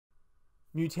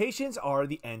Mutations are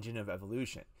the engine of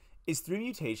evolution. It's through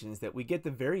mutations that we get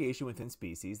the variation within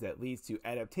species that leads to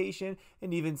adaptation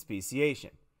and even speciation.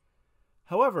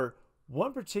 However,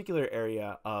 one particular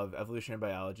area of evolutionary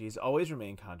biology has always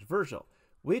remained controversial,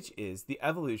 which is the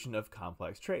evolution of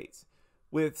complex traits,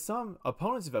 with some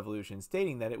opponents of evolution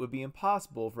stating that it would be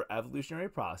impossible for evolutionary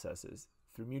processes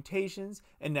through mutations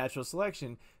and natural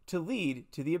selection to lead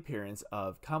to the appearance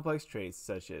of complex traits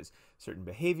such as certain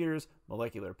behaviors,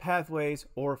 molecular pathways,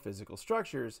 or physical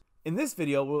structures. In this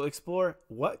video, we'll explore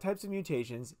what types of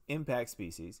mutations impact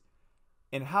species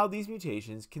and how these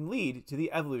mutations can lead to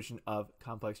the evolution of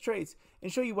complex traits,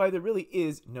 and show you why there really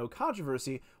is no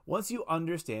controversy once you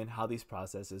understand how these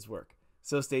processes work.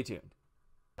 So stay tuned.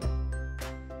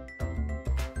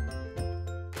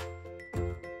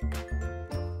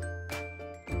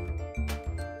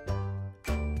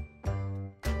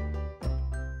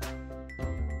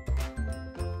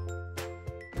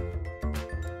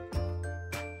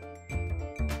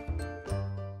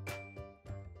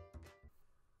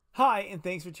 Hi, and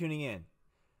thanks for tuning in.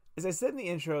 As I said in the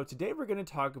intro, today we're going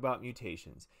to talk about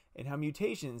mutations and how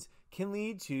mutations can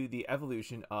lead to the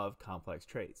evolution of complex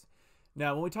traits.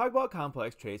 Now, when we talk about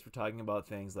complex traits, we're talking about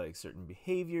things like certain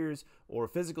behaviors or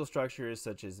physical structures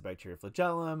such as the bacterial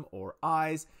flagellum or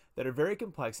eyes that are very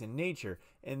complex in nature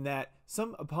and that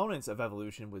some opponents of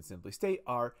evolution would simply state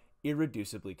are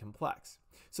irreducibly complex.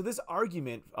 So this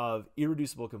argument of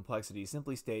irreducible complexity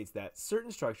simply states that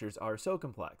certain structures are so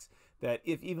complex that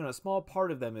if even a small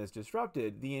part of them is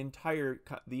disrupted, the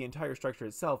entire structure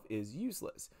itself is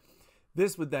useless.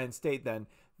 This would then state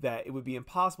that it would be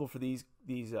impossible for these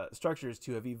structures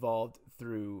to have evolved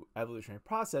through evolutionary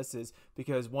processes,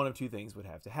 because one of two things would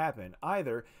have to happen.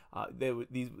 Either they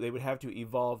would have to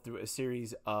evolve through a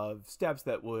series of steps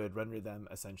that would render them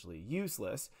essentially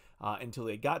useless until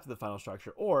they got to the final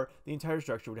structure, or the entire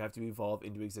structure would have to evolve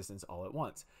into existence all at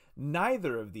once.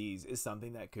 Neither of these is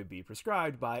something that could be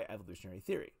prescribed by evolutionary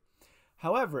theory.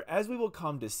 However, as we will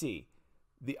come to see,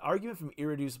 the argument from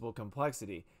irreducible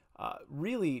complexity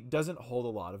really doesn't hold a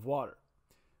lot of water,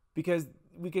 because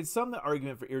we could sum the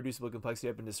argument for irreducible complexity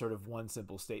up into sort of one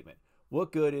simple statement.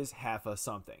 What good is half a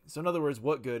something? So in other words,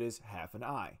 what good is half an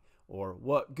eye? Or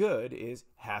what good is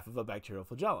half of a bacterial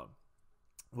flagellum?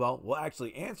 Well, we'll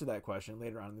actually answer that question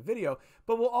later on in the video,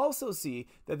 but we'll also see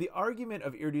that the argument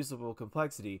of irreducible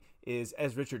complexity is,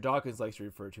 as Richard Dawkins likes to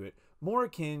refer to it, more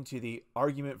akin to the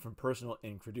argument from personal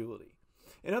incredulity.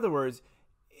 In other words,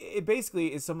 it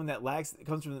basically is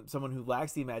comes from someone who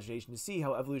lacks the imagination to see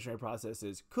how evolutionary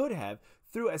processes could have,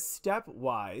 through a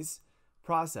stepwise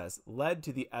process, led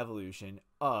to the evolution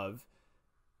of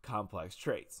complex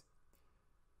traits.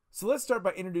 So let's start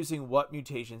by introducing what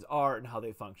mutations are and how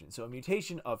they function. So a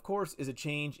mutation, of course, is a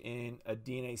change in a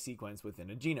DNA sequence within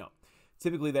a genome.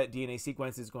 Typically, that DNA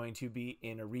sequence is going to be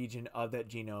in a region of that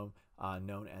genome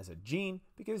known as a gene,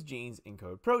 because genes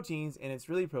encode proteins, and it's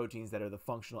really proteins that are the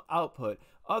functional output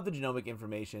of the genomic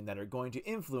information that are going to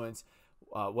influence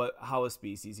how a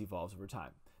species evolves over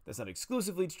time. That's not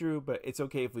exclusively true, but it's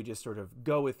okay if we just sort of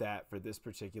go with that for this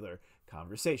particular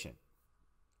conversation.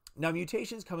 Now,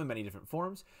 mutations come in many different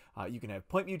forms. You can have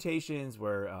point mutations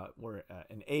where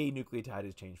an A nucleotide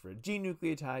is changed for a G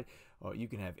nucleotide. Or you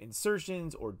can have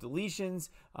insertions or deletions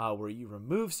where you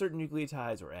remove certain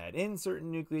nucleotides or add in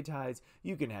certain nucleotides.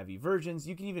 You can have eversions.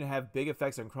 You can even have big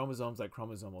effects on chromosomes like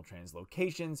chromosomal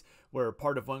translocations, where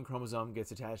part of one chromosome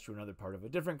gets attached to another part of a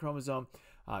different chromosome.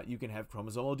 You can have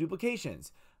chromosomal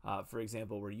duplications, for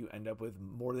example, where you end up with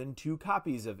more than 2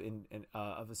 copies of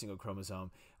a single chromosome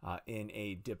in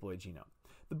a diploid genome.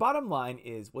 The bottom line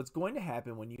is, what's going to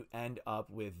happen when you end up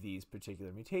with these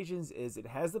particular mutations is it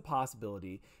has the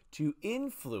possibility to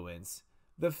influence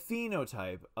the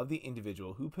phenotype of the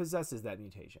individual who possesses that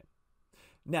mutation.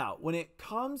 Now, when it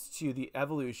comes to the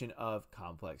evolution of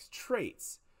complex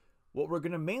traits, what we're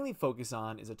going to mainly focus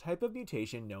on is a type of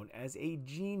mutation known as a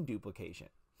gene duplication.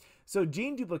 So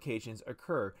gene duplications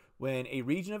occur when a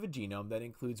region of a genome that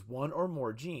includes one or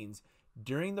more genes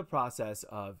during the process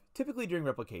of, typically during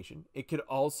replication. It could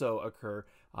also occur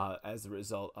as a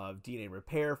result of DNA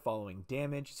repair following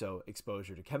damage, so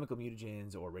exposure to chemical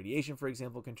mutagens or radiation, for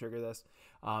example, can trigger this.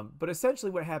 But essentially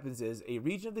what happens is a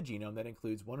region of the genome that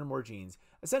includes one or more genes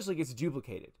essentially gets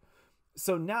duplicated.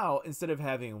 So now, instead of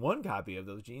having 1 copy of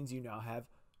those genes, you now have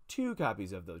 2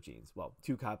 copies of those genes. Well,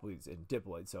 2 copies in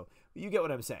diploid, so you get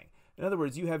what I'm saying. In other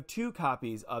words, you have 2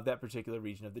 copies of that particular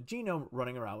region of the genome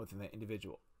running around within that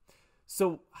individual.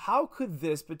 So how could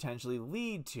this potentially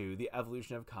lead to the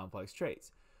evolution of complex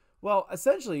traits? Well,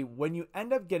 essentially, when you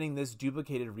end up getting this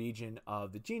duplicated region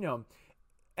of the genome,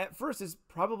 at first is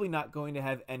probably not going to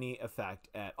have any effect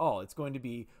at all. It's going to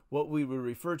be what we would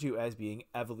refer to as being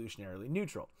evolutionarily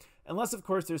neutral. Unless, of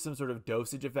course, there's some sort of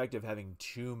dosage effect of having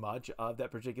too much of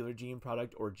that particular gene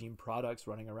product or gene products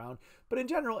running around. But in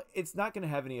general, it's not going to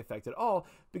have any effect at all,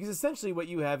 because essentially what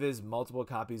you have is multiple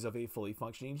copies of a fully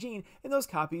functioning gene, and those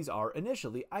copies are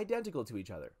initially identical to each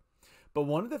other. But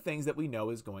one of the things that we know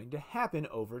is going to happen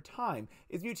over time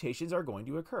is mutations are going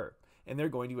to occur, and they're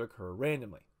going to occur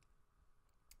randomly.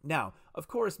 Now, of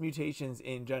course, mutations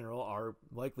in general are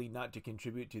likely not to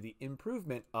contribute to the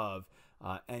improvement of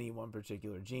any one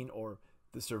particular gene or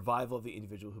the survival of the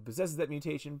individual who possesses that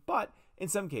mutation, but in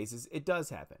some cases it does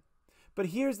happen. But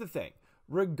here's the thing.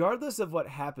 Regardless of what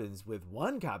happens with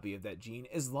one copy of that gene,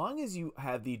 as long as you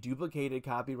have the duplicated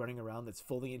copy running around that's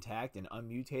fully intact and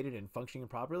unmutated and functioning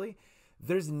properly,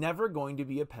 there's never going to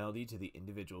be a penalty to the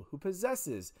individual who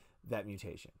possesses that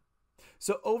mutation.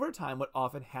 So over time, what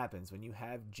often happens when you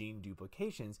have gene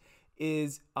duplications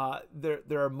is there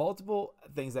are multiple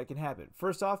things that can happen.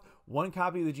 First off, one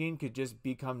copy of the gene could just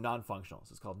become non-functional.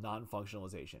 So it's called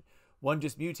non-functionalization. One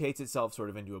just mutates itself sort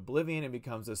of into oblivion and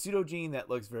becomes a pseudogene that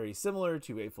looks very similar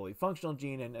to a fully functional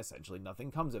gene, and essentially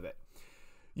nothing comes of it.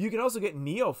 You can also get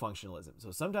neo-functionalism. So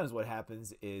sometimes what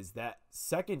happens is that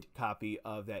second copy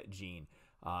of that gene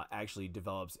actually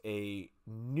develops a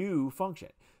new function.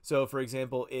 So for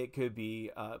example, it could be,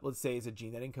 let's say it's a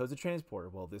gene that encodes a transporter.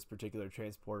 Well, this particular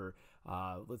transporter,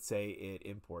 let's say it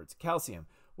imports calcium.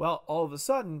 Well, all of a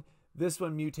sudden, this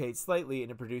one mutates slightly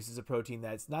and it produces a protein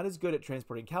that's not as good at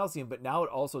transporting calcium, but now it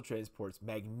also transports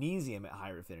magnesium at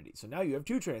higher affinity. So now you have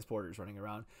two transporters running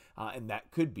around, and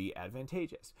that could be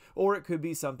advantageous. Or it could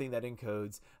be something that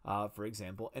encodes, for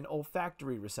example, an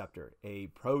olfactory receptor, a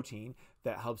protein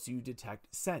that helps you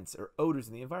detect scents or odors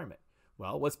in the environment.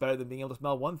 Well, what's better than being able to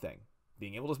smell one thing?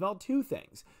 Being able to smell two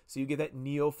things. So you get that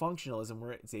neo-functionalism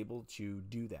where it's able to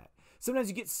do that. Sometimes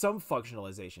you get some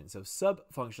functionalization. So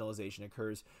sub-functionalization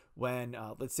occurs when,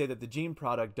 let's say that the gene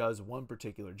product does one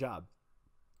particular job.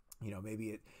 You know,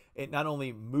 maybe it not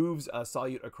only moves a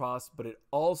solute across, but it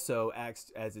also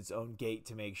acts as its own gate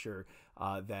to make sure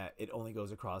that it only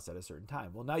goes across at a certain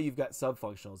time. Well, now you've got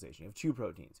sub-functionalization. You have two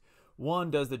proteins.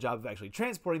 One does the job of actually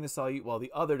transporting the solute, while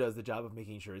the other does the job of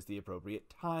making sure it's the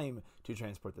appropriate time to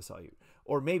transport the solute.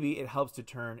 Or maybe it helps to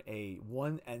turn a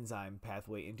one enzyme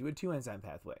pathway into a two enzyme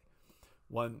pathway.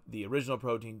 The original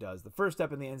protein does the first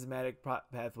step in the enzymatic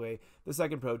pathway. The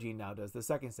second protein now does the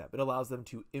second step. It allows them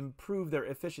to improve their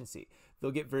efficiency. They'll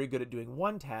get very good at doing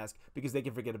one task because they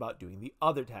can forget about doing the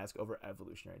other task over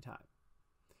evolutionary time.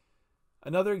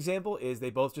 Another example is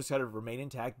they both just kind of remain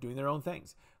intact doing their own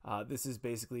things. This is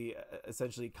basically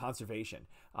essentially conservation.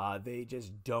 They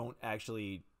just don't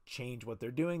actually change what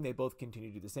they're doing. They both continue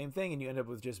to do the same thing, and you end up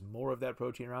with just more of that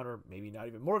protein around, or maybe not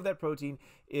even more of that protein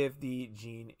if the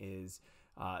gene is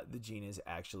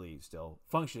actually still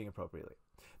functioning appropriately.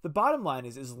 The bottom line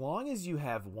is, as long as you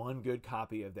have one good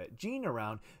copy of that gene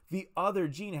around, the other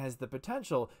gene has the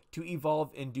potential to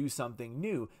evolve and do something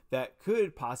new that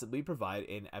could possibly provide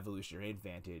an evolutionary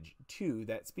advantage to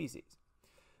that species.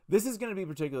 This is going to be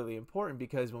particularly important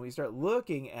because when we start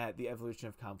looking at the evolution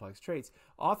of complex traits,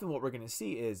 often what we're going to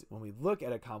see is when we look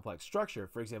at a complex structure,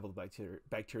 for example, the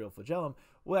bacterial flagellum,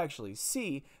 we'll actually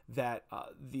see that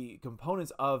the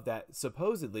components of that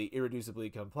supposedly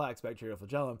irreducibly complex bacterial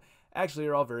flagellum actually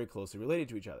are all very closely related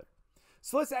to each other.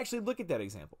 So let's actually look at that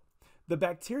example. The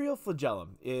bacterial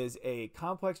flagellum is a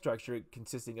complex structure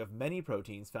consisting of many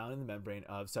proteins found in the membrane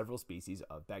of several species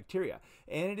of bacteria,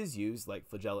 and it is used, like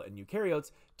flagella in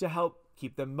eukaryotes, to help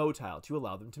keep them motile, to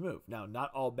allow them to move. Now,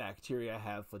 not all bacteria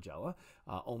have flagella,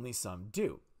 only some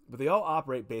do, but they all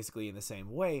operate basically in the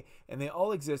same way, and they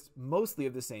all exist mostly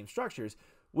of the same structures,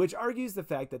 which argues the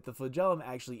fact that the flagellum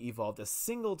actually evolved a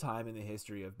single time in the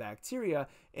history of bacteria,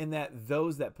 and that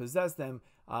those that possess them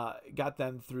got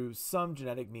them through some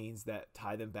genetic means that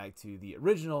tie them back to the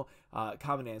original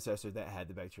common ancestor that had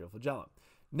the bacterial flagellum.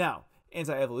 Now,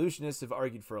 anti-evolutionists have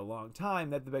argued for a long time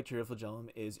that the bacterial flagellum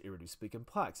is irreducibly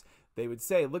complex. They would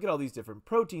say, look at all these different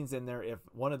proteins in there. If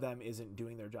one of them isn't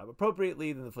doing their job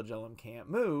appropriately, then the flagellum can't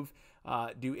move,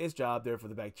 do its job, therefore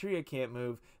the bacteria can't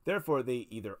move. Therefore, they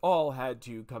either all had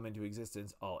to come into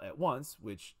existence all at once,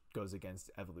 which goes against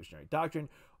evolutionary doctrine,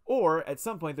 or at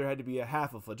some point there had to be a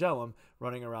half of flagellum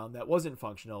running around that wasn't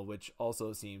functional, which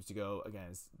also seems to go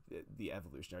against the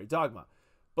evolutionary dogma.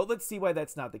 But let's see why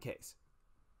that's not the case.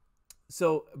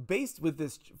 So faced with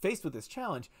this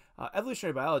challenge,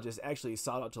 evolutionary biologists actually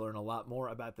sought out to learn a lot more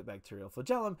about the bacterial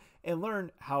flagellum and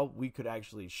learn how we could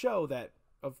actually show that,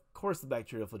 of course, the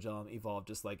bacterial flagellum evolved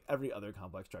just like every other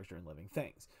complex structure in living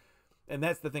things. and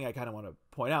that's the thing I kind of want to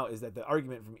point out, is that the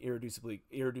argument from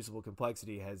irreducible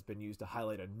complexity has been used to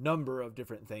highlight a number of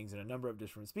different things in a number of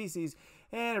different species,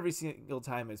 and every single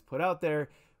time it's put out there,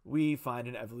 we find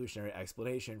an evolutionary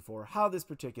explanation for how this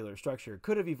particular structure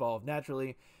could have evolved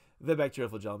naturally. The bacterial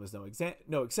flagellum is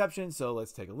no exception, so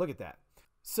let's take a look at that.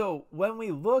 So when we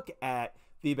look at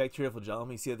the bacterial flagellum,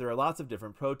 we see that there are lots of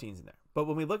different proteins in there. But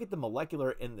when we look at the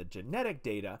molecular and the genetic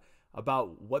data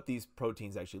about what these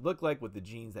proteins actually look like, what the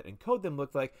genes that encode them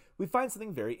look like, we find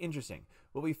something very interesting.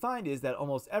 What we find is that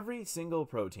almost every single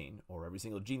protein, or every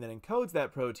single gene that encodes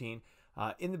that protein,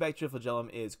 in the bacterial flagellum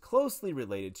is closely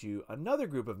related to another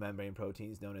group of membrane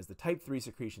proteins known as the type 3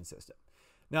 secretion system.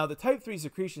 Now, the type 3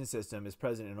 secretion system is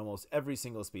present in almost every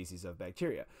single species of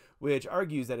bacteria, which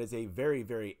argues that it's a very,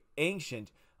 very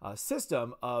ancient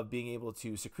system of being able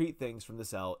to secrete things from the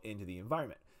cell into the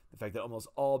environment. The fact that almost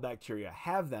all bacteria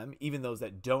have them, even those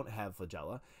that don't have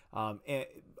flagella,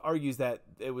 argues that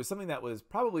it was something that was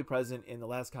probably present in the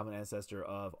last common ancestor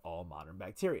of all modern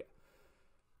bacteria.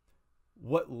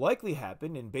 What likely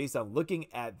happened, and based on looking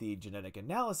at the genetic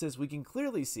analysis, we can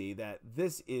clearly see that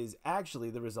this is actually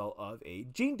the result of a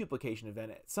gene duplication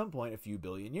event at some point a few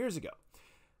billion years ago.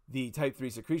 The type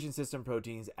 3 secretion system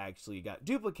proteins actually got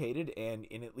duplicated, and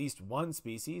in at least one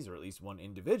species, or at least one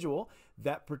individual,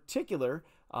 those particular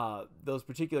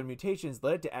mutations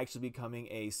led to actually becoming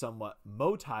a somewhat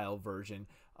motile version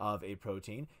of a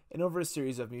protein. And over a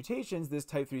series of mutations, this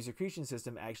type 3 secretion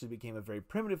system actually became a very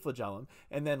primitive flagellum,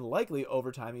 and then likely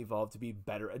over time evolved to be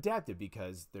better adapted,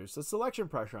 because there's a selection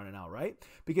pressure on it now, right?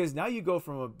 Because now you go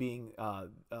from being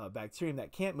a bacterium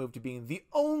that can't move to being the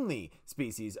only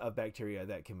species of bacteria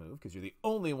that can move, because you're the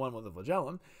only one with a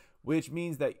flagellum, which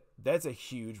means that that's a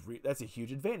huge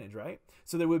advantage, right?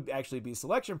 So there would actually be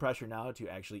selection pressure now to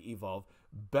actually evolve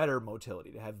better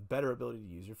motility, to have better ability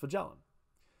to use your flagellum.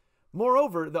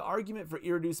 Moreover, the argument for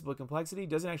irreducible complexity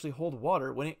doesn't actually hold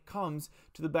water when it comes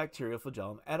to the bacterial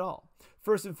flagellum at all.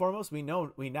 First and foremost, we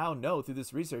now know through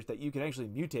this research that you can actually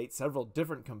mutate several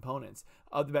different components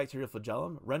of the bacterial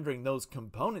flagellum, rendering those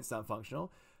components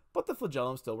non-functional, but the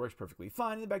flagellum still works perfectly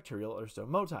fine and the bacterial are still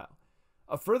motile.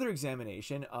 A further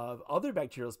examination of other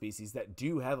bacterial species that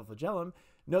do have a flagellum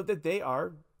note that they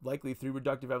are, likely through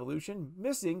reductive evolution,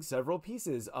 missing several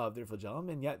pieces of their flagellum,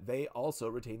 and yet they also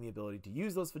retain the ability to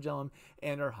use those flagellum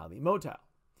and are highly motile.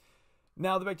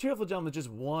 Now, the bacterial flagellum is just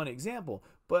one example,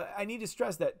 but I need to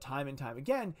stress that time and time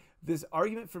again, this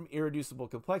argument from irreducible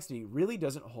complexity really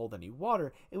doesn't hold any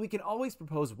water, and we can always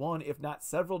propose one, if not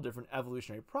several, different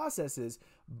evolutionary processes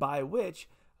by which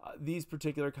these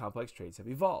particular complex traits have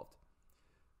evolved.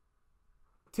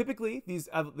 Typically,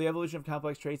 the evolution of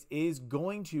complex traits is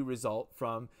going to result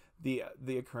from the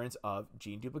occurrence of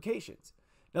gene duplications.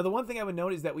 Now, the one thing I would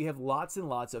note is that we have lots and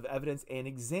lots of evidence and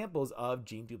examples of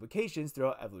gene duplications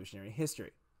throughout evolutionary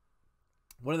history.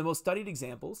 One of the most studied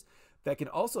examples that can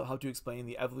also help to explain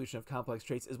the evolution of complex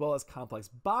traits as well as complex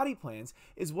body plans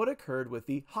is what occurred with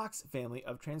the Hox family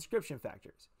of transcription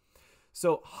factors.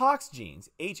 So Hox genes,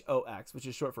 HOX, which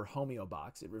is short for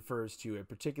homeobox, it refers to a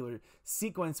particular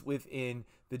sequence within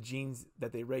the genes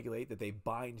that they regulate, that they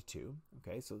bind to.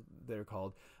 Okay, so they're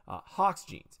called Hox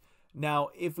genes. Now,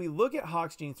 if we look at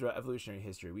Hox genes throughout evolutionary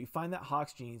history, we find that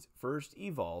Hox genes first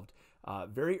evolved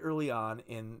very early on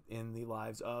in the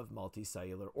lives of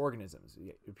multicellular organisms.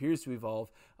 It appears to evolve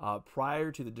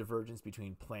prior to the divergence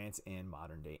between plants and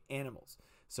modern-day animals.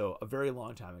 So a very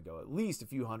long time ago, at least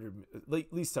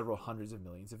several hundreds of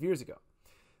millions of years ago.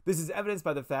 This is evidenced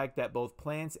by the fact that both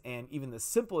plants and even the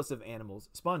simplest of animals,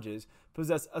 sponges,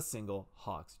 possess a single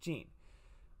Hox gene.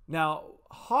 Now,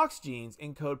 Hox genes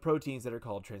encode proteins that are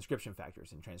called transcription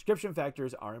factors, and transcription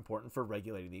factors are important for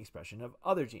regulating the expression of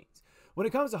other genes. When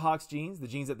it comes to Hox genes, the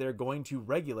genes that they're going to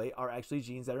regulate are actually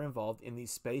genes that are involved in the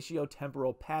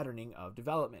spatiotemporal patterning of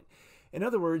development. In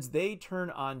other words, they turn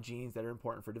on genes that are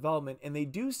important for development, and they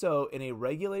do so in a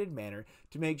regulated manner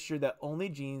to make sure that only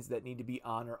genes that need to be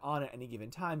on are on at any given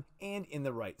time and in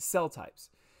the right cell types.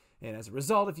 And as a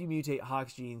result, if you mutate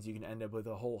Hox genes, you can end up with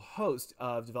a whole host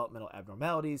of developmental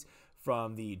abnormalities,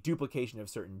 from the duplication of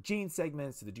certain gene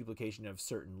segments to the duplication of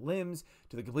certain limbs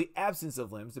to the complete absence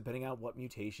of limbs, depending on what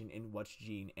mutation in which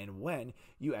gene and when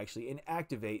you actually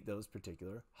inactivate those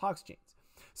particular Hox genes.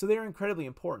 So they are incredibly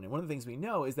important. And one of the things we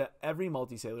know is that every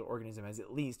multicellular organism has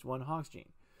at least one Hox gene.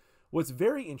 What's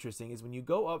very interesting is when you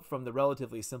go up from the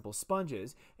relatively simple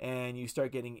sponges and you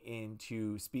start getting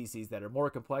into species that are more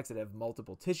complex, that have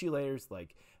multiple tissue layers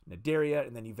like Cnidaria,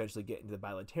 and then you eventually get into the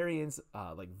bilaterians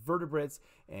like vertebrates,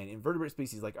 and invertebrate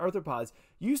species like arthropods,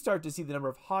 you start to see the number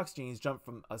of Hox genes jump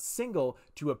from a single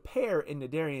to a pair in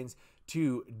Cnidarians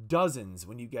to dozens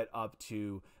when you get up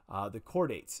to the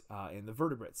chordates and the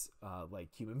vertebrates,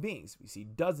 like human beings. We see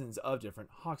dozens of different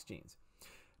Hox genes.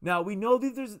 Now, we know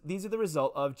that these are the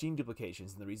result of gene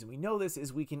duplications, and the reason we know this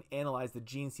is we can analyze the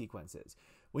gene sequences.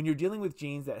 When you're dealing with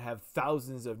genes that have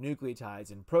thousands of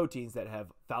nucleotides and proteins that have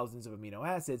thousands of amino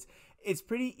acids, it's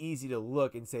pretty easy to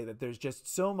look and say that there's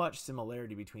just so much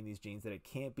similarity between these genes that it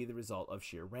can't be the result of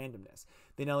sheer randomness.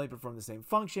 They not only perform the same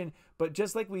function, but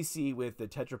just like we see with the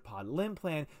tetrapod limb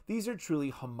plan, these are truly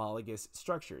homologous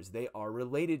structures. They are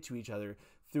related to each other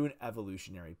through an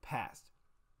evolutionary past.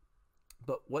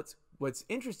 But what's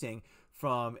interesting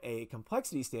from a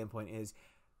complexity standpoint is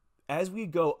as we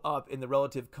go up in the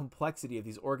relative complexity of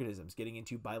these organisms, getting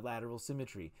into bilateral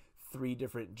symmetry, 3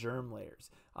 different germ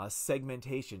layers,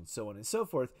 segmentation, so on and so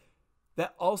forth,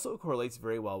 that also correlates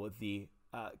very well with the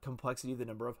complexity of the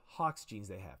number of Hox genes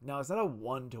they have. Now, it's not a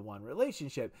one-to-one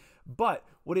relationship, but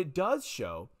what it does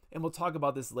show, and we'll talk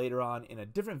about this later on in a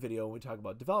different video when we talk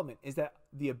about development, is that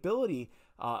the ability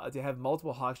to have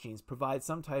multiple Hox genes provides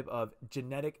some type of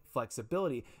genetic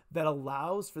flexibility that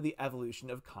allows for the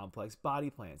evolution of complex body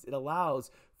plans. It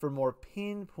allows for more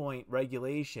pinpoint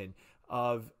regulation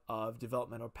of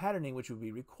developmental patterning, which would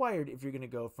be required if you're going to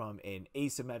go from an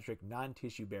asymmetric,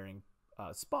 non-tissue bearing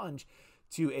sponge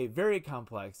to a very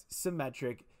complex,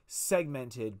 symmetric,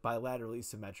 segmented, bilaterally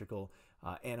symmetrical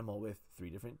animal with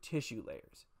 3 different tissue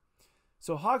layers.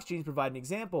 So Hox genes provide an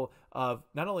example of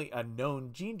not only a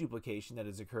known gene duplication that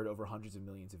has occurred over hundreds of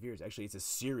millions of years, actually it's a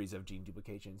series of gene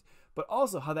duplications, but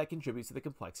also how that contributes to the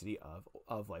complexity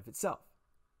of life itself.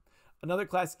 Another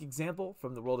classic example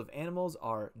from the world of animals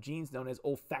are genes known as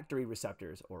olfactory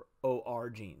receptors, or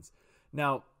OR genes.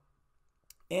 Now,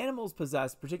 animals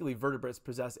possess, particularly vertebrates,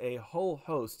 possess a whole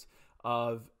host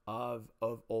of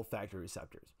olfactory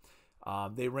receptors.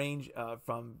 They range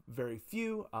from very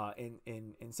few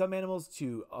in some animals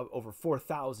to over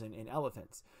 4,000 in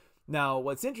elephants. Now,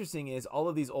 what's interesting is all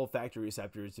of these olfactory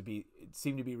receptors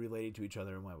seem to be related to each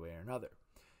other in one way or another.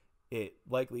 It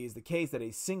likely is the case that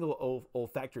a single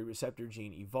olfactory receptor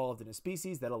gene evolved in a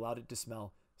species that allowed it to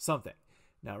smell something.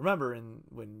 Now, remember,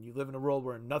 when you live in a world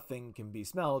where nothing can be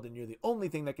smelled and you're the only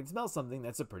thing that can smell something,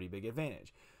 that's a pretty big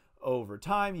advantage. Over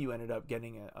time, you ended up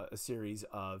getting a series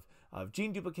of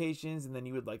gene duplications, and then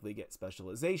you would likely get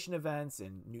specialization events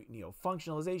and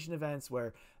neo-functionalization events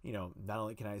where, not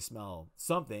only can I smell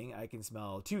something, I can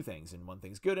smell 2 things, and one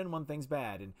thing's good and one thing's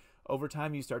bad. And over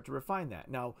time, you start to refine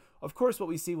that. Now, of course, what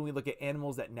we see when we look at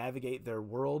animals that navigate their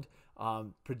world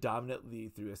predominantly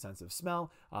through a sense of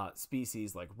smell,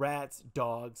 species like rats,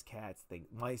 dogs, cats,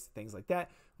 mice, things like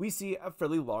that, we see a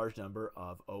fairly large number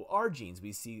of OR genes.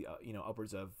 We see,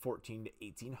 upwards of 14 to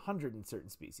 1,800 in certain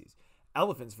species.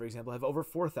 Elephants, for example, have over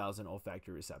 4,000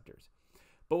 olfactory receptors.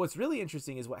 But what's really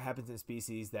interesting is what happens in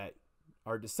species that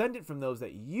are descendant from those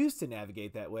that used to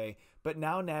navigate that way, but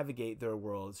now navigate their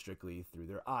world strictly through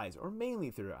their eyes, or mainly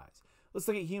through their eyes. Let's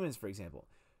look at humans, for example.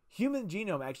 Human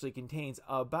genome actually contains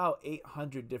about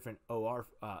 800 different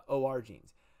OR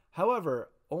genes. However,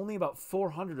 only about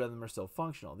 400 of them are still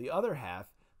functional. The other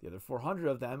 400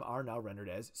 of them are now rendered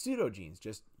as pseudogenes,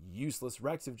 just useless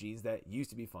wrecks of genes that used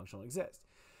to be functional exist.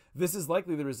 This is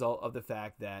likely the result of the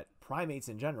fact that primates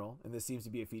in general, and this seems to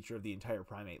be a feature of the entire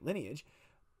primate lineage,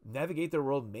 navigate their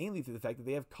world mainly through the fact that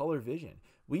they have color vision.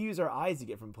 We use our eyes to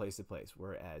get from place to place,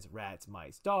 whereas rats,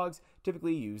 mice, dogs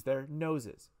typically use their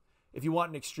noses. If you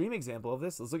want an extreme example of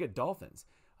this, let's look at dolphins.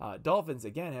 Dolphins,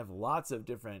 again, have lots of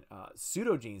different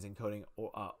pseudogenes encoding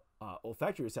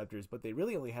olfactory receptors, but they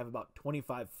really only have about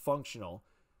 25 functional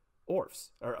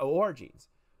OR genes.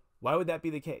 Why would that be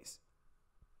the case?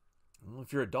 Well,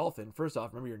 if you're a dolphin, first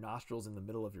off, remember your nostrils in the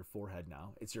middle of your forehead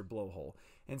now. It's your blowhole.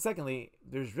 And secondly,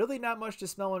 there's really not much to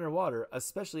smell underwater,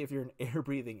 especially if you're an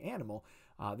air-breathing animal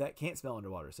that can't smell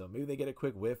underwater. So maybe they get a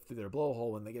quick whiff through their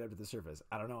blowhole when they get up to the surface.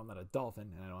 I don't know. I'm not a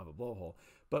dolphin, and I don't have a blowhole.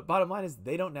 But bottom line is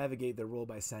they don't navigate their world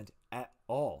by scent at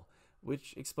all,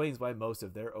 which explains why most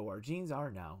of their OR genes are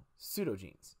now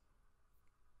pseudogenes.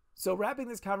 So wrapping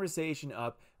this conversation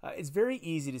up, it's very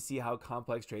easy to see how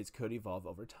complex traits could evolve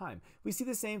over time. We see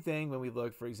the same thing when we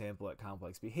look, for example, at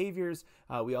complex behaviors.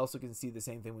 We also can see the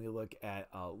same thing when we look at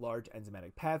large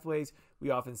enzymatic pathways. We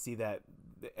often see that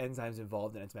the enzymes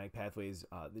involved in enzymatic pathways,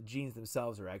 the genes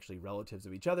themselves are actually relatives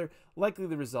of each other, likely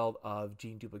the result of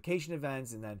gene duplication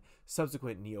events and then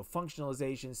subsequent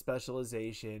neo-functionalization,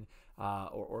 specialization,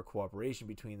 or cooperation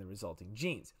between the resulting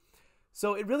genes.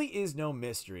 So it really is no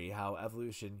mystery how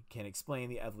evolution can explain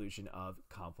the evolution of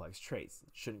complex traits. It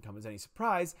shouldn't come as any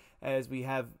surprise, as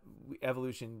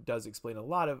evolution does explain a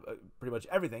lot of pretty much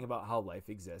everything about how life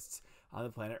exists on the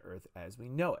planet Earth as we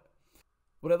know it.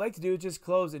 what I'd like to do is just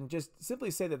close and just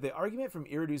simply say that the argument from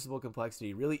irreducible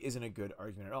complexity really isn't a good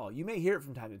argument at all. You may hear it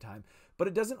from time to time, but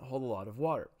it doesn't hold a lot of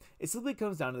water. It simply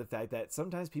comes down to the fact that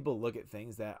sometimes people look at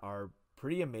things that are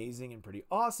pretty amazing and pretty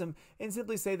awesome and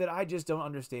simply say that I just don't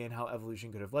understand how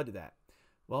evolution could have led to that.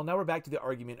 Well, now we're back to the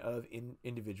argument of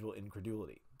individual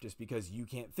incredulity. Just because you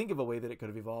can't think of a way that it could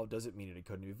have evolved doesn't mean that it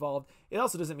couldn't have evolved. It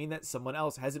also doesn't mean that someone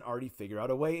else hasn't already figured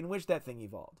out a way in which that thing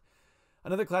evolved.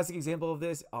 Another classic example of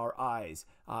this are eyes.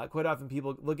 Quite often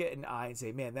people look at an eye and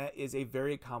say, man, that is a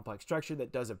very complex structure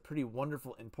that does a pretty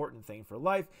wonderful, important thing for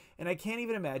life, and I can't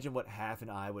even imagine what half an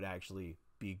eye would actually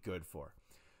be good for.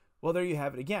 Well, there you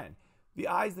have it again. The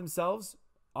eyes themselves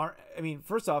aren't,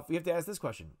 first off, we have to ask this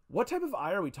question. What type of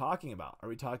eye are we talking about? Are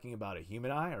we talking about a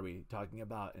human eye? Are we talking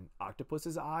about an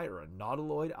octopus's eye or a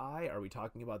nautiloid eye? Are we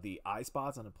talking about the eye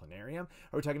spots on a planarium?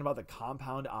 Are we talking about the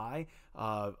compound eye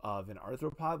of an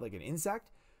arthropod, like an insect?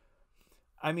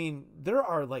 There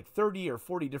are like 30 or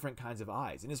 40 different kinds of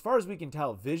eyes. And as far as we can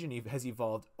tell, vision has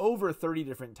evolved over 30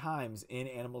 different times in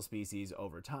animal species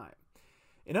over time.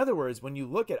 In other words, when you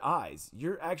look at eyes,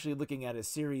 you're actually looking at a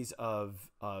series of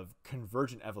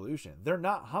convergent evolution. They're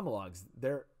not homologs.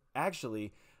 They're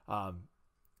actually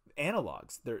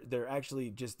analogs. They're actually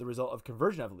just the result of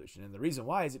convergent evolution. And the reason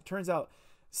why is it turns out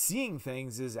seeing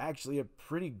things is actually a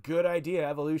pretty good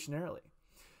idea evolutionarily.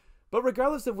 But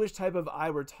regardless of which type of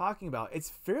eye we're talking about, it's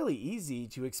fairly easy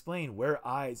to explain where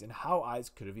eyes and how eyes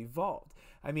could have evolved.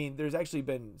 There's actually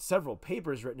been several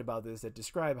papers written about this that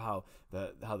describe how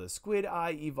the squid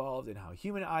eye evolved and how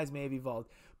human eyes may have evolved.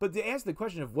 But to answer the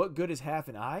question of what good is half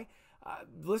an eye,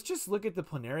 let's just look at the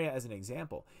planaria as an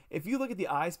example. If you look at the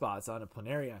eye spots on a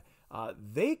planaria,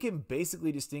 they can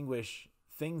basically distinguish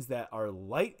things that are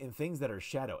light and things that are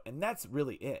shadow, and that's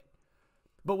really it.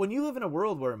 But when you live in a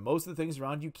world where most of the things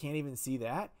around you can't even see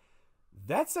that,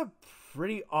 that's a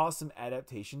pretty awesome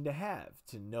adaptation to have,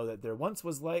 to know that there once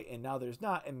was light and now there's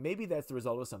not, and maybe that's the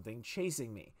result of something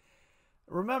chasing me.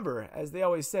 Remember, as they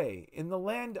always say, in the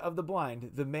land of the blind,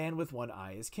 the man with one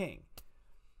eye is king.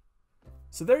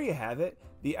 So there you have it,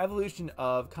 the evolution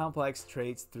of complex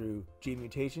traits through gene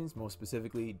mutations, most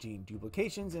specifically gene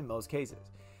duplications in most cases.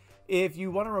 If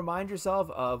you want to remind yourself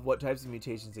of what types of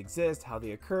mutations exist, how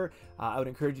they occur, I would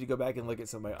encourage you to go back and look at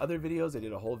some of my other videos. I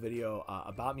did a whole video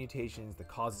about mutations, the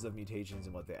causes of mutations,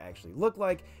 and what they actually look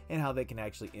like, and how they can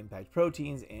actually impact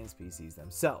proteins and species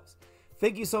themselves.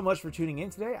 Thank you so much for tuning in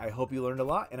today. I hope you learned a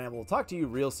lot, and I will talk to you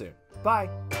real soon. Bye!